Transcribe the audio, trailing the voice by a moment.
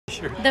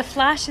picture. The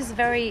flash is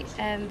very,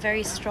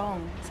 very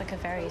strong. It's like a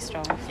very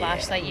strong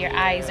flash. Like your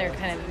eyes are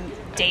kind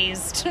of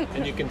dazed.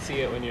 And you can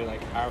see it when you're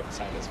like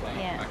outside as well.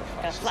 Yeah,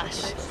 Like a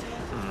flash.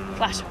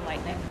 Flash of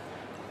lightning.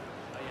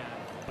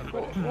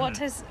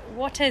 What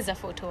is a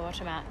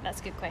photoautomat?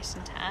 That's a good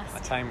question to ask. a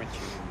time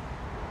machine.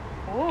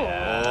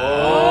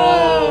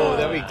 Oh,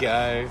 there we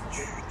go.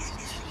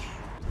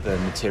 The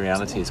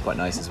materiality is quite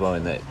nice as well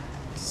in that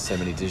so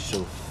many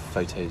digital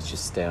photos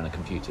just stay on a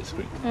computer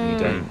screen. You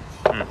don't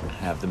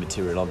have the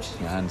material object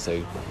in your hand, so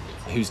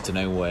who's to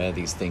know where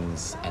these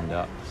things end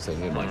up? So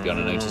it might be on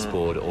a notice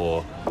board,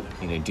 or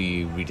do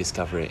you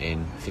rediscover it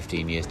in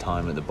 15 years'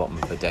 time at the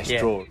bottom of a desk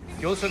drawer?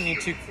 You also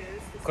need to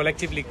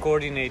collectively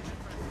coordinate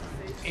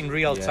in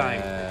real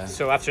time.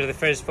 So after the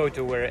first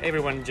photo where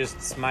everyone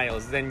just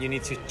smiles, then you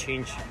need to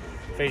change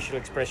facial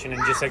expression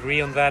and just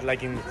agree on that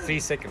like in 3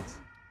 seconds.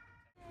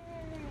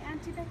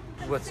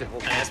 What's the whole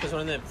point? I suppose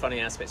one of the funny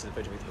aspects of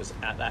the photo booth was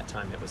at that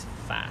time it was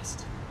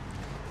fast.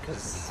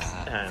 Because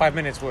 5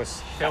 minutes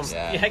was film.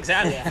 Yeah,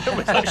 exactly.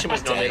 Film production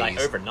was normally like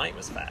overnight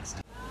was fast.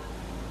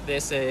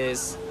 This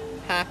is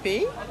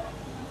happy,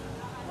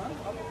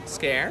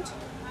 scared,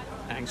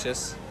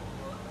 anxious,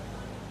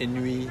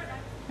 ennui,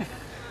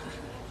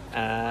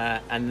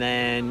 and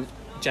then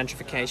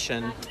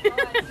gentrification,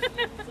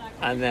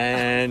 and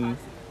then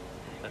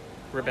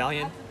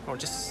rebellion, or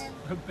just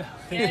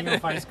thinking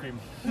of ice cream.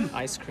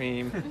 Ice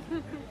cream,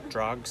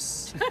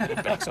 drugs,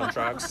 effects on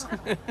drugs.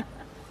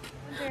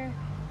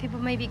 People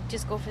maybe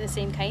just go for the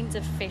same kinds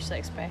of facial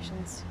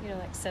expressions,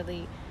 like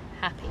silly,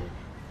 happy,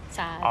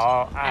 sad,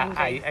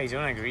 angry. I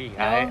don't agree.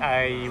 No?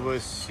 I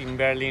was in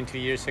Berlin 2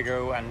 years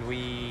ago, and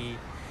we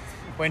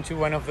went to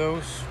one of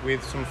those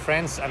with some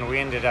friends, and we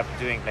ended up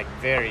doing like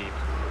very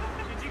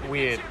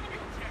weird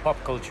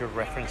pop culture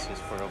references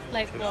for our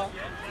Like photos.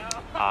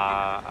 what?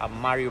 A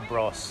Mario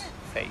Bros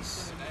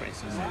face, for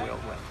instance. We all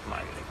went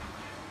Mario.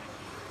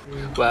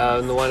 Well,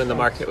 and the one in the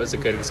market was a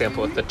good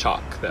example with the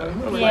chalk, though,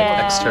 of like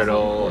Yeah.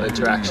 external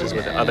interactions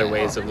with other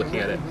ways of looking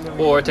at it,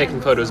 or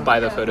taking photos by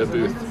the photo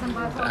booth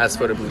that has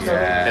photo booth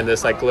and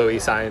this like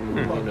glowy sign.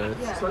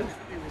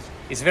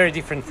 It's very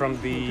different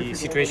from the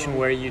situation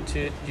where you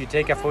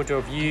take a photo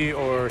of you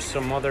or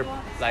some other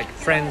like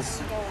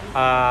friends.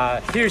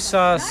 Here's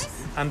us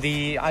and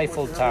the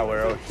Eiffel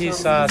Tower, or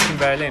here's us in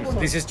Berlin.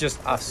 This is just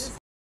us.